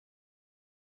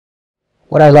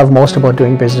What I love most about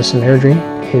doing business in Airdrie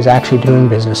is actually doing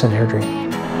business in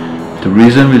Airdrie. The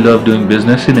reason we love doing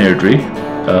business in Airdrie,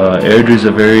 Airdrie is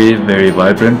a very, very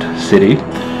vibrant city.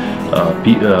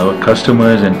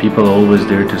 Customers and people are always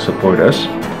there to support us.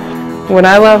 What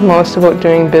I love most about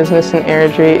doing business in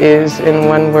Airdrie is, in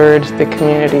one word, the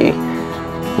community.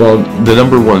 Well, the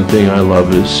number one thing I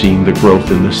love is seeing the growth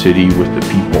in the city with the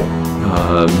people.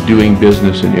 Doing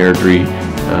business in Airdrie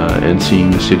and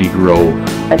seeing the city grow.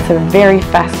 It's a very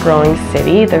fast-growing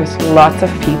city. There's lots of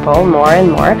people, more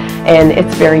and more, and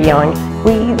it's very young.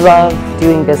 We love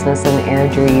doing business in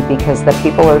Airdrie because the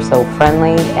people are so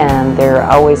friendly and they're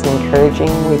always encouraging.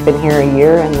 We've been here a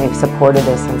year and they've supported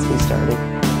us since we started.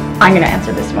 I'm going to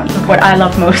answer this one. What I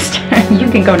love most, you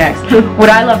can go next. What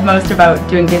I love most about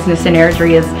doing business in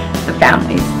Airdrie is the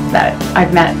families that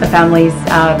I've met, the families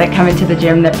that come into the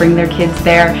gym, that bring their kids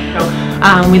there.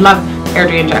 So, we love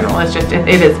Airdrie in general. It's just, it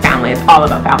is family. It's all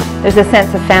about family. There's a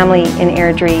sense of family in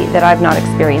Airdrie that I've not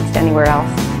experienced anywhere else.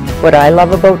 What I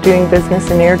love about doing business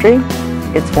in Airdrie,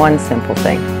 it's one simple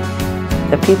thing: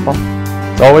 the people.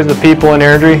 It's always the people in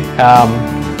Airdrie.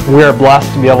 We are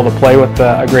blessed to be able to play with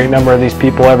a great number of these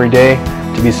people every day,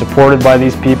 to be supported by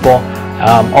these people,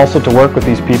 also to work with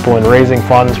these people in raising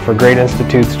funds for great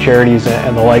institutes, charities,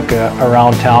 and the like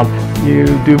around town. You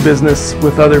do business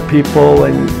with other people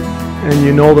and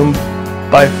you know them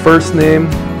by first name.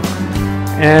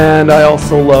 And I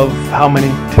also love how many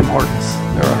Tim Hortons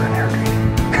there are in Airdrie.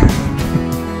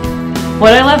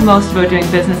 What I love most about doing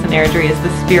business in Airdrie is the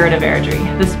spirit of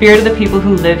Airdrie, the spirit of the people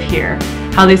who live here,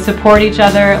 how they support each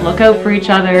other, look out for each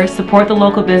other, support the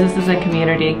local businesses and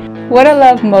community. What I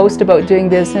love most about doing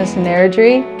business in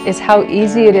Airdrie is how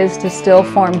easy it is to still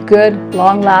form good,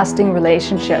 long-lasting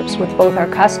relationships with both our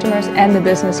customers and the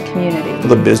business community.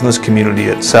 The business community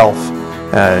itself,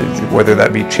 whether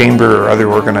that be chamber or other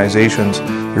organizations,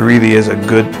 there really is a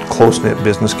good, close-knit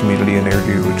business community in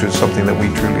Airdrie, which is something that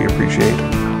we truly appreciate.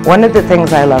 One of the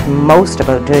things I love most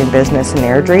about doing business in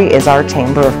Airdrie is our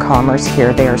Chamber of Commerce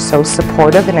here. They are so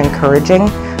supportive and encouraging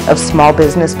of small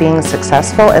business being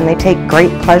successful, and they take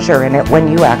great pleasure in it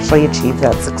when you actually achieve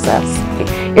that success.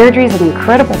 Airdrie is an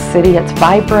incredible city. It's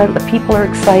vibrant, the people are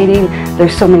exciting,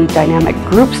 there's so many dynamic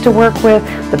groups to work with,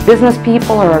 the business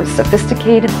people are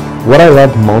sophisticated. What I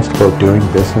love most about doing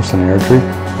business in Airdrie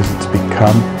is it's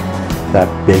become that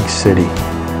big city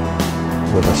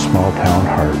with a small town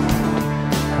heart.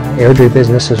 Airdrie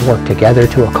businesses work together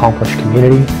to accomplish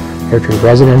community. Airdrie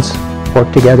residents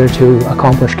work together to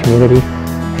accomplish community.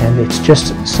 And it's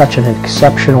just such an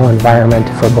exceptional environment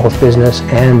for both business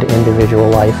and individual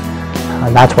life.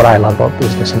 That's what I love about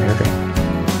business in Airdrie.